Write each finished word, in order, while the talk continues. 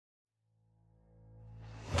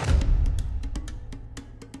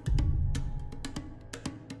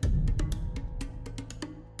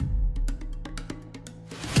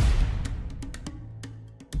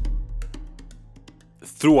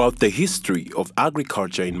Throughout the history of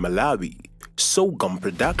agriculture in Malawi, sorghum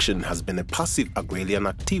production has been a passive agrarian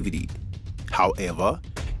activity. However,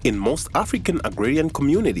 in most African agrarian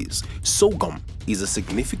communities, sorghum is a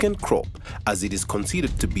significant crop as it is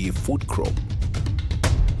considered to be a food crop.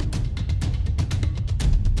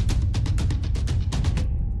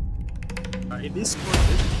 In this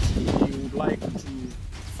project, we would like to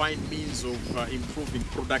find means of improving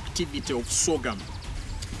productivity of sorghum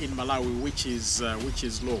in Malawi, which is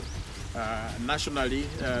low. Nationally,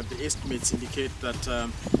 the estimates indicate that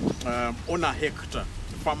on a hectare,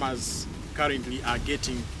 farmers currently are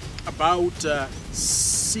getting about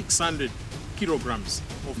 600 kilograms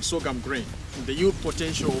of sorghum grain. The yield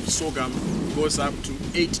potential of sorghum goes up to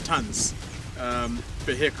 8 tons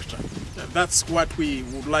per hectare. That's what we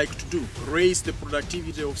would like to do, raise the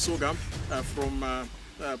productivity of sorghum from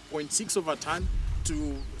 0.6 of a ton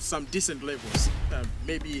to some decent levels,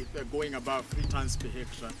 maybe going above 3 tons per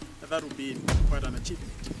hectare. That would be quite an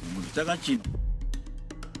achievement.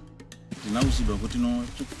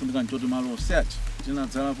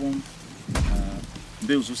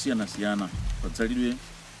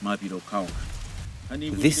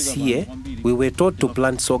 This year, we were taught to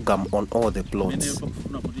plant sorghum on all the plots.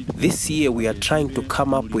 This year, we are trying to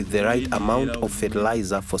come up with the right amount of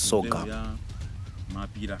fertilizer for sorghum.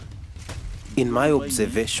 In my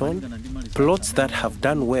observation, plots that have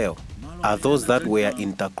done well are those that were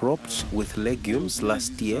intercropped with legumes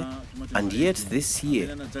last year, and yet this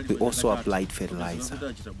year, we also applied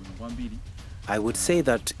fertilizer. I would say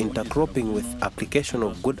that intercropping with application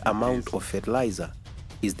of good amount of fertilizer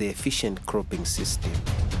is the efficient cropping system.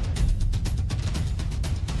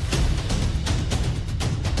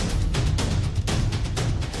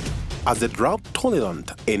 As a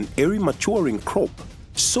drought-tolerant and early-maturing crop,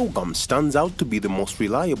 sorghum stands out to be the most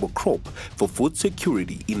reliable crop for food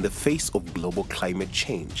security in the face of global climate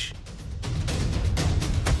change.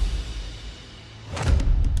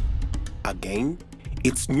 Again,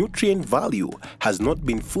 its nutrient value has not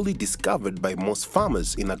been fully discovered by most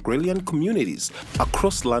farmers in agrarian communities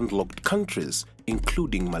across landlocked countries,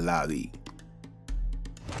 including Malawi.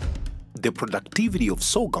 The productivity of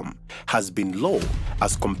sorghum has been low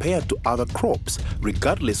as compared to other crops,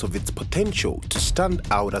 regardless of its potential to stand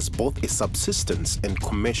out as both a subsistence and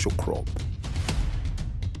commercial crop.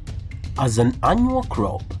 As an annual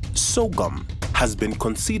crop, sorghum has been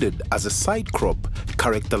considered as a side crop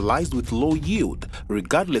characterized with low yield,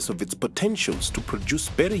 regardless of its potentials to produce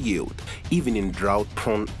better yield, even in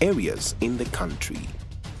drought-prone areas in the country.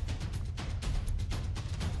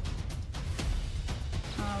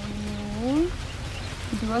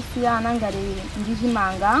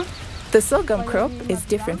 The sorghum crop is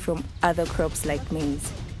different from other crops like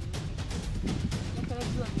maize.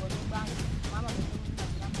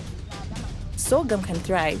 Sorghum can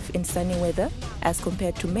thrive in sunny weather as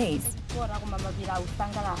compared to maize.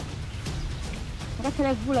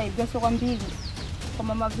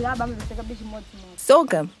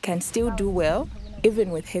 Sorghum can still do well,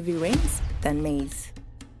 even with heavy rains, than maize.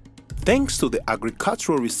 Thanks to the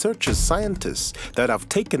agricultural researchers scientists that have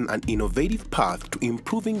taken an innovative path to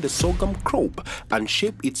improving the sorghum crop and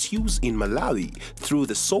shape its use in Malawi through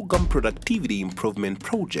the Sorghum Productivity Improvement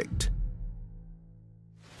Project.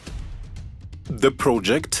 The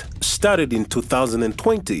project started in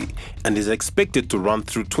 2020 and is expected to run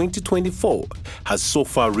through 2024, has so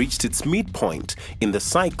far reached its midpoint in the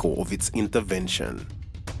cycle of its intervention.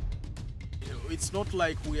 It's not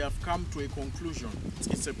like we have come to a conclusion.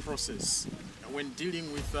 It's a process. When dealing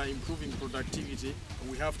with improving productivity,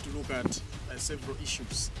 we have to look at several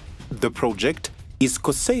issues. The project is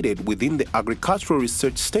co-sited within the agricultural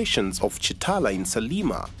research stations of Chitala in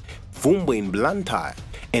Salima, Vumbo in Blantyre,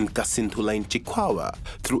 and Kasintula in Chikwawa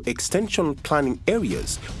through extension planning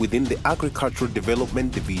areas within the agricultural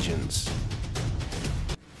development divisions.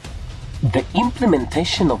 The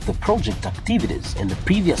implementation of the project activities in the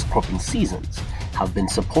previous cropping seasons have been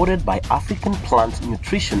supported by African Plant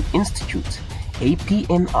Nutrition Institute,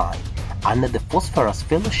 APNI, under the Phosphorus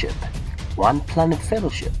Fellowship, One Planet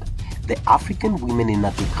Fellowship, the African Women in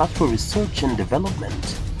Agricultural Research and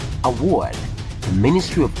Development Award, the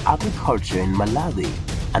Ministry of Agriculture in Malawi,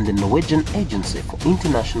 and the Norwegian Agency for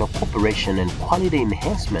International Cooperation and Quality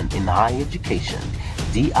Enhancement in Higher Education,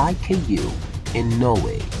 DIKU, in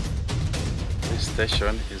Norway. This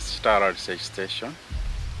station is Star Research Station.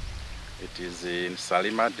 It is in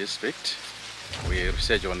Salima district. We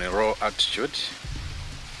research on low altitude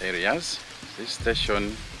areas. This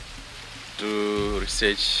station do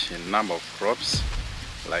research in number of crops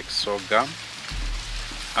like sorghum,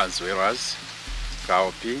 as well as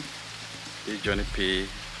cowpea, pigeon pea,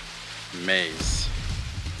 maize.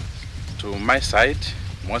 To my side,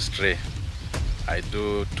 mostly I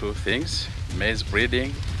do two things, maize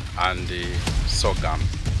breeding and sorghum.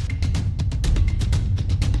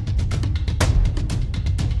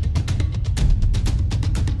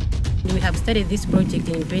 We have started this project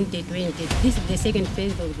in 2020. This is the second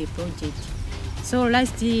phase of the project. So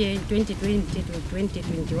last year, 2020 to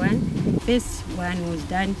 2021, phase one was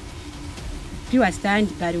done pure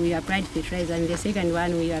stand, but we applied fertilizer, and the second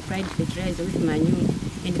one we applied fertilizer with manure,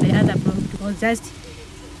 and the other product was just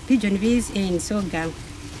pigeon peas and sorghum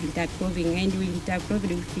intercropping, and we intercropped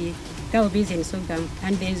with the cow peas and sorghum,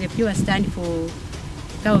 and there is a pure stand for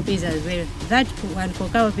cow peas as well. That one for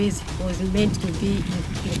cow peas was meant to be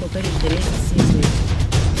incorporated the next season.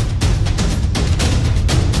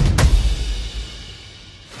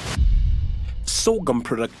 Sorghum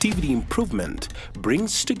productivity improvement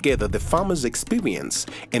brings together the farmer's experience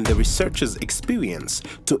and the researcher's experience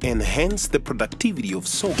to enhance the productivity of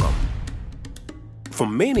sorghum. For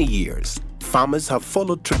many years, farmers have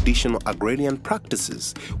followed traditional agrarian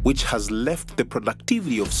practices, which has left the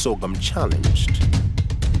productivity of sorghum challenged.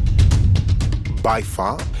 By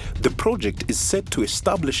far, the project is set to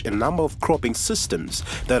establish a number of cropping systems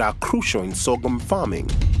that are crucial in sorghum farming.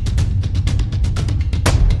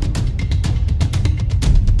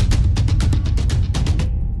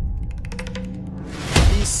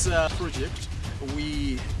 This project,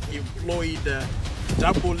 we employed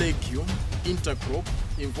double legume intercrop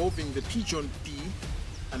involving the pigeon pea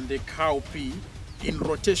and the cow pea in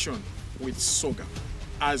rotation with sorghum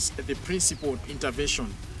as the principal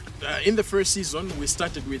intervention. In the first season, we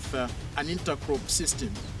started with an intercrop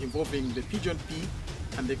system involving the pigeon pea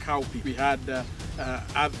and the cow pea. We had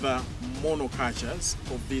other monocultures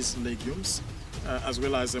of these legumes, as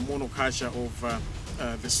well as a monoculture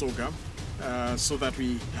of the sorghum, so that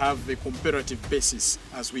we have a comparative basis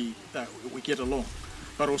as we get along.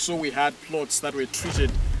 But also we had plots that were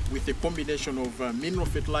treated with a combination of mineral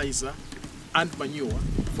fertilizer and manure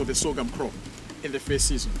for the sorghum crop in the first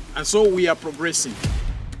season. And so we are progressing.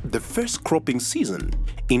 The first cropping season,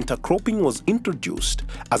 intercropping was introduced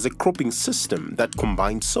as a cropping system that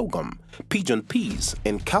combined sorghum, pigeon peas,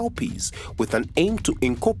 and cow peas with an aim to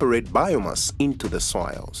incorporate biomass into the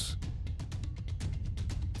soils.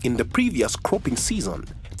 In the previous cropping season,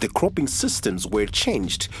 the cropping systems were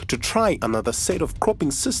changed to try another set of cropping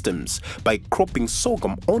systems by cropping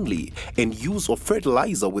sorghum only and use of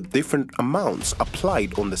fertilizer with different amounts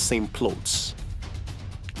applied on the same plots.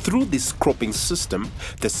 Through this cropping system,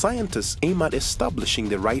 the scientists aim at establishing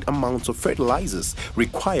the right amounts of fertilizers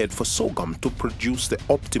required for sorghum to produce the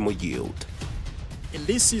optimal yield. In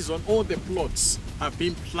this season, all the plots have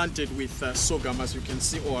been planted with sorghum, as you can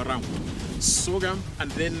see all around. Sorghum, and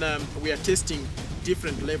then we are testing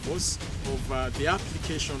different levels of the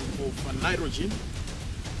application of nitrogen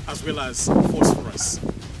as well as phosphorus,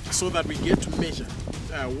 so that we get to measure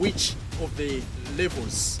which of the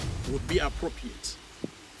levels would be appropriate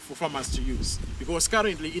for farmers to use. Because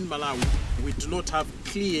currently in Malawi, we do not have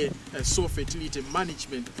clear soil fertility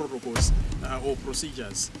management protocols or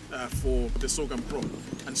procedures for the sorghum crop.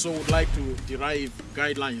 And so we'd like to derive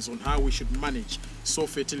guidelines on how we should manage soil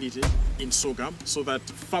fertility in sorghum so that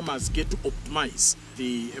farmers get to optimize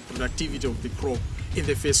the productivity of the crop in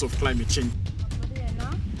the face of climate change.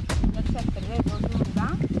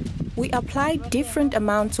 We applied different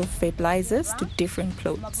amounts of fertilizers to different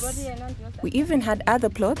plots. We even had other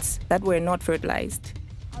plots that were not fertilized.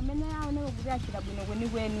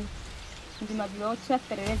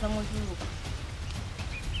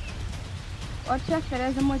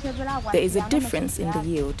 There is a difference in the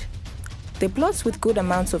yield. The plots with good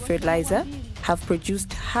amounts of fertilizer have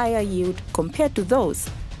produced higher yield compared to those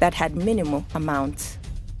that had minimal amounts,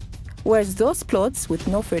 whereas those plots with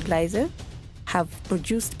no fertilizer have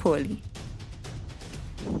produced poorly.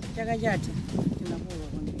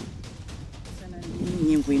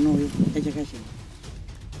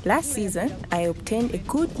 Last season, I obtained a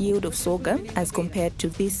good yield of sorghum as compared to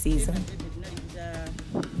this season.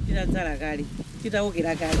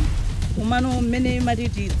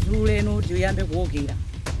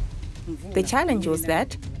 The challenge was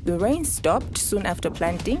that the rain stopped soon after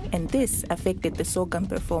planting, and this affected the sorghum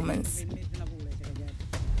performance.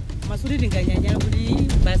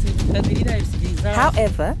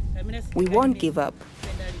 However, we won't give up.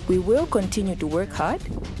 We will continue to work hard,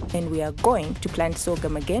 and we are going to plant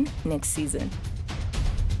sorghum again next season.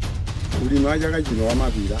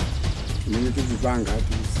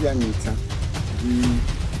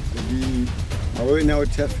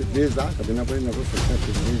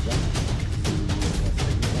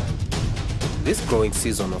 This growing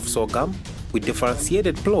season of sorghum We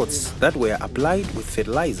differentiated plots that were applied with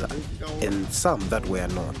fertilizer and some that were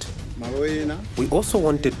not. We also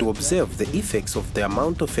wanted to observe the effects of the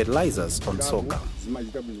amount of fertilizers on sorghum.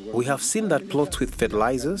 We have seen that plots with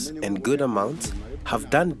fertilizers and good amounts have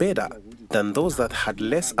done better than those that had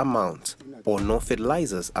less amounts or no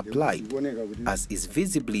fertilizers applied, as is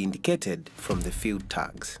visibly indicated from the field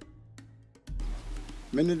tags.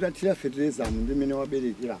 We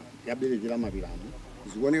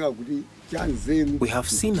have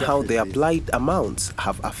seen how the applied amounts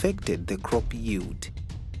have affected the crop yield.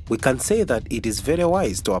 We can say that it is very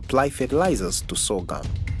wise to apply fertilizers to sorghum.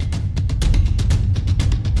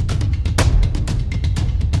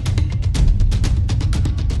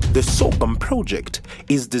 The Sorghum project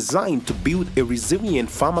is designed to build a resilient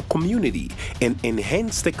farmer community and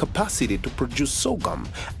enhance the capacity to produce sorghum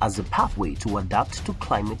as a pathway to adapt to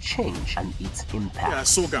climate change and its impact.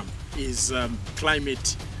 Sorghum is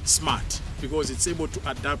climate smart because it's able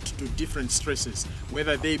to adapt to different stresses,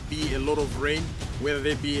 whether they be a lot of rain, whether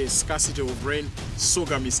there be a scarcity of rain.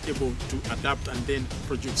 Sorghum is able to adapt and then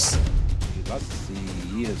produce. Last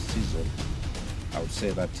year's season, I would say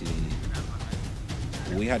that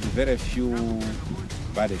we had very few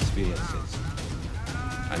bad experiences,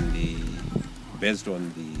 and based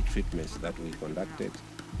on the treatments that we conducted,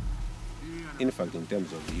 in fact, in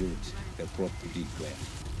terms of yield, the crop did well.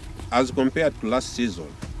 As compared to last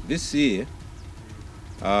season, this year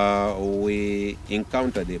we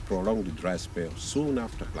encountered a prolonged dry spell soon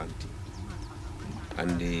after planting,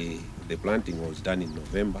 and the planting was done in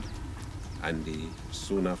November, and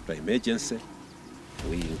soon after emergency,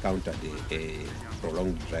 we encountered a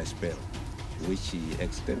prolonged dry spell, which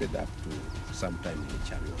extended up to sometime in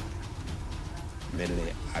January,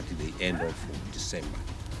 mainly at the end of December.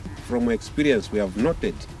 From experience, we have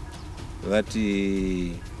noted that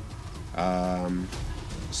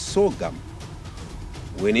sorghum,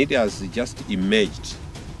 when it has just emerged,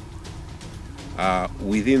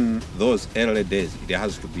 within those early days, it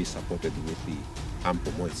has to be supported with the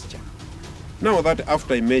ample moisture. Now that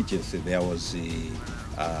after emergency there was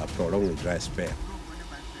a prolonged dry spell,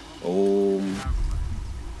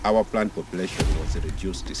 our plant population was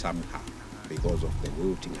reduced somehow because of the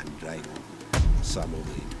wilting and drying of some of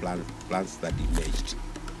the plants that emerged.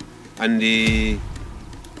 And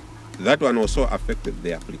that one also affected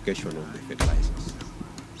the application of the fertilizers,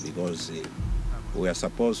 because we are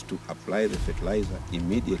supposed to apply the fertilizer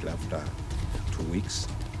immediately after 2 weeks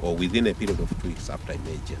or within a period of 2 weeks after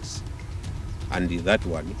emergence. And that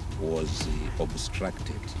one was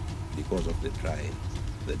obstructed because of the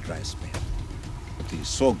dry spell. The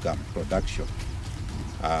sorghum production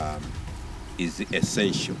is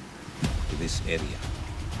essential to this area,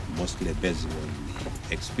 mostly based on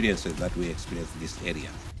the experiences that we experience in this area.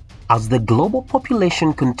 As the global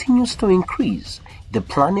population continues to increase, the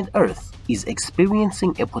planet Earth is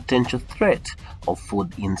experiencing a potential threat of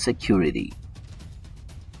food insecurity.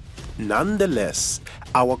 Nonetheless,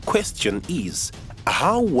 our question is,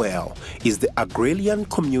 how well is the agrarian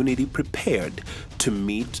community prepared to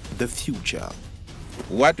meet the future?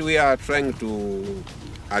 What we are trying to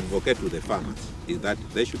advocate to the farmers is that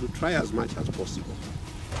they should try as much as possible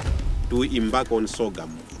to embark on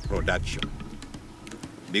sorghum production.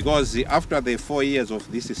 Because after the 4 years of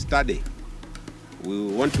this study, we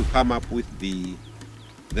want to come up with the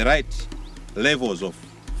right levels of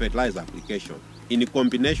fertilizer application in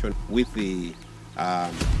combination with the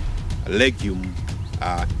legume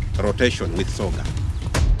rotation with sorghum.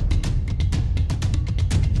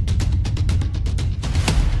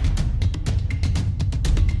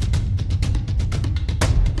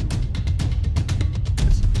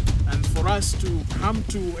 And for us to come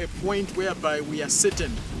to a point whereby we are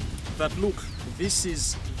certain that, look, this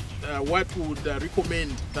is what we would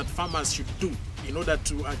recommend that farmers should do in order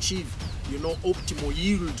to achieve, optimal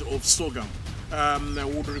yield of sorghum,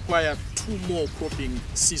 would require 2 more cropping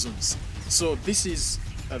seasons. So this is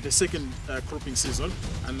the second cropping season,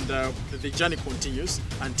 and the journey continues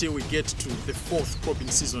until we get to the 4th cropping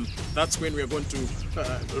season. That's when we are going to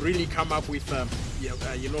really come up with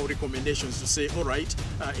recommendations to say, all right,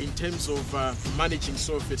 in terms of managing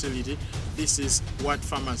soil fertility, this is what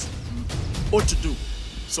farmers ought to do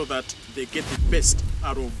so that they get the best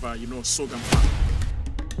out of sorghum farming.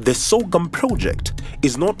 The Sorghum project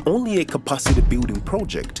is not only a capacity building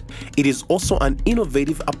project, it is also an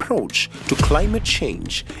innovative approach to climate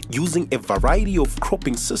change using a variety of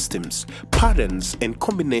cropping systems, patterns and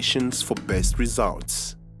combinations for best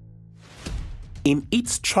results. In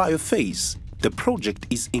its trial phase, the project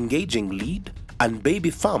is engaging lead and baby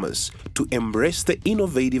farmers to embrace the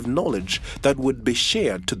innovative knowledge that would be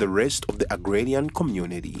shared to the rest of the agrarian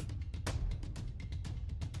community.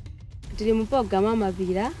 tili mupoga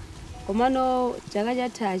mapira komano chaka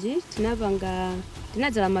chathachi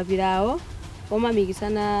tinadzala mapira awo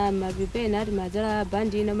omamikisana mapipena timadzala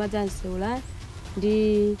bandina madzanseula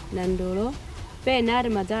ndi nandolo pena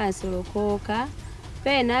timadzala nselo kokha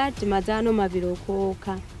pena timadzala mapira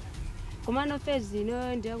kokha.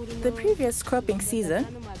 The previous cropping season,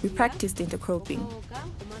 we practiced intercropping,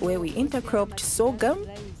 where we intercropped sorghum,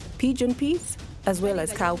 pigeon peas, as well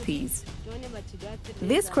as cowpeas.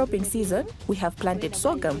 This cropping season, we have planted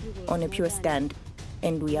sorghum on a pure stand,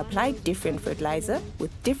 and we applied different fertilizer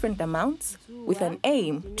with different amounts, with an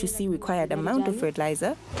aim to see required amount of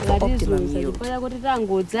fertilizer for optimum yield.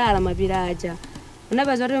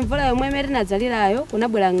 Unabaza kuti mvula yomwe imene tinadzalirayo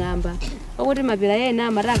kunabwera ng'amba okuti mapira ena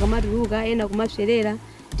amataka matuluka ena kumapserera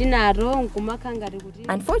tinato nkumakha ngati kuti.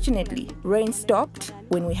 Unfortunately, rain stopped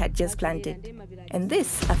when we had just planted, and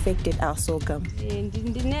this affected our sorghum.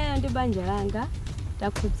 Ndineyo ndi banja langa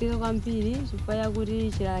takhudzika kwambiri chifukwa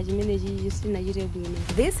chakuti chilala chimenechi sitinachite bwino.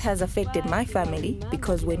 This has affected my family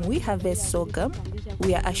because when we harvest sorghum,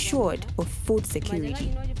 we are assured of food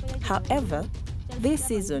security. However, this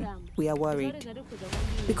season, we are worried.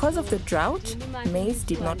 Because of the drought, maize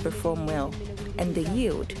did not perform well, and the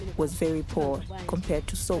yield was very poor compared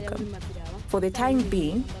to sorghum. For the time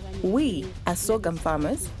being, we, as sorghum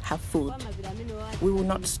farmers, have food. We will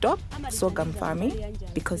not stop sorghum farming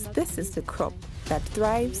because this is the crop that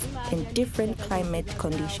thrives in different climate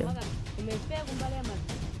conditions.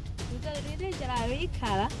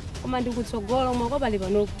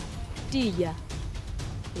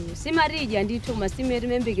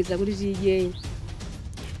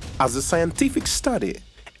 As a scientific study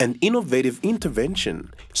and innovative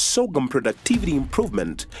intervention, sorghum productivity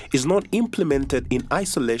improvement is not implemented in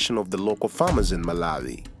isolation of the local farmers in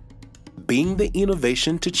Malawi, being the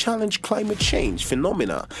innovation to challenge climate change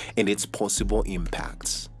phenomena and its possible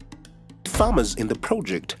impacts. Farmers in the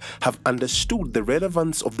project have understood the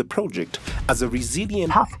relevance of the project as a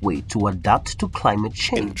resilient pathway to adapt to climate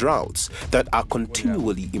change and droughts that are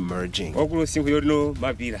continually emerging.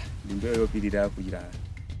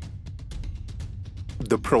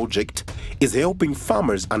 The project is helping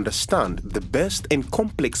farmers understand the best and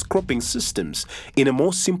complex cropping systems in a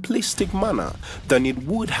more simplistic manner than it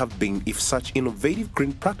would have been if such innovative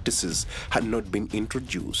green practices had not been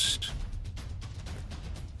introduced.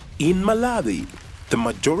 In Malawi, the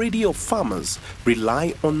majority of farmers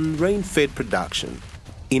rely on rain-fed production.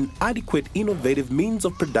 Inadequate innovative means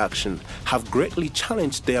of production have greatly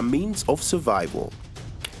challenged their means of survival.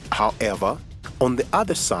 However, on the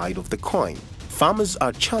other side of the coin, farmers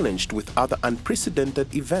are challenged with other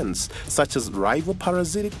unprecedented events such as rival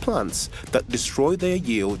parasitic plants that destroy their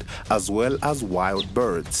yield as well as wild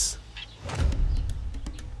birds.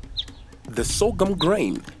 The sorghum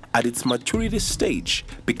grain at its maturity stage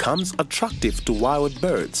becomes attractive to wild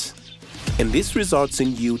birds, and this results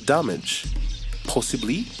in yield damage.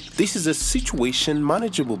 Possibly, this is a situation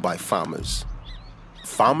manageable by farmers.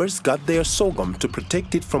 Farmers got their sorghum to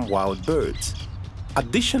protect it from wild birds.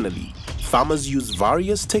 Additionally, farmers use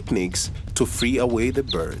various techniques to free away the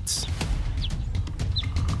birds.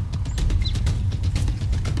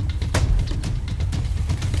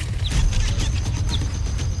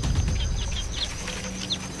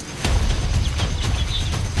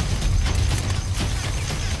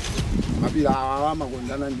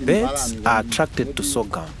 Birds are attracted to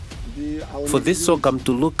sorghum. For this sorghum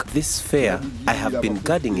to look this fair, I have been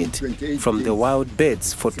guarding it from the wild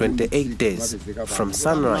birds for 28 days, from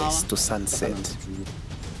sunrise to sunset.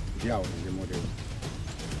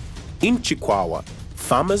 In Chikwawa,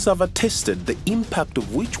 farmers have attested the impact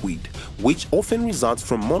of witchweed, which often results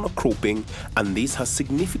from monocropping, and this has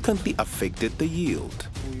significantly affected the yield.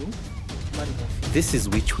 This is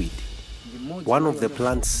witchweed, one of the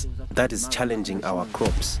plants that is challenging our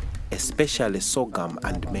crops, especially sorghum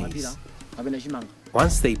and maize.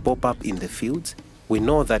 Once they pop up in the fields, we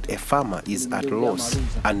know that a farmer is at loss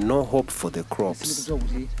and no hope for the crops.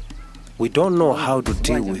 We don't know how to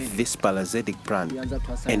deal with this parasitic plant,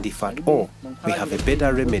 and if at all, we have a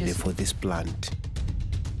better remedy for this plant.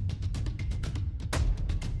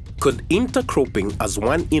 Could intercropping as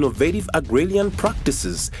one innovative agrarian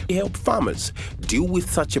practices help farmers deal with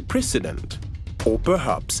such a precedent? Or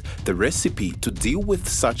perhaps the recipe to deal with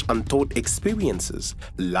such untold experiences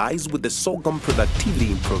lies with the Sorghum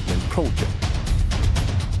Productivity Improvement Project.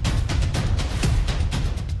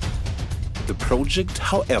 The project,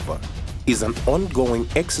 however, is an ongoing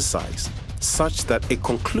exercise such that a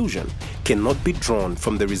conclusion cannot be drawn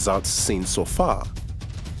from the results seen so far.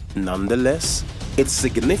 Nonetheless, its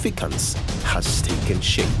significance has taken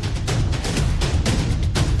shape.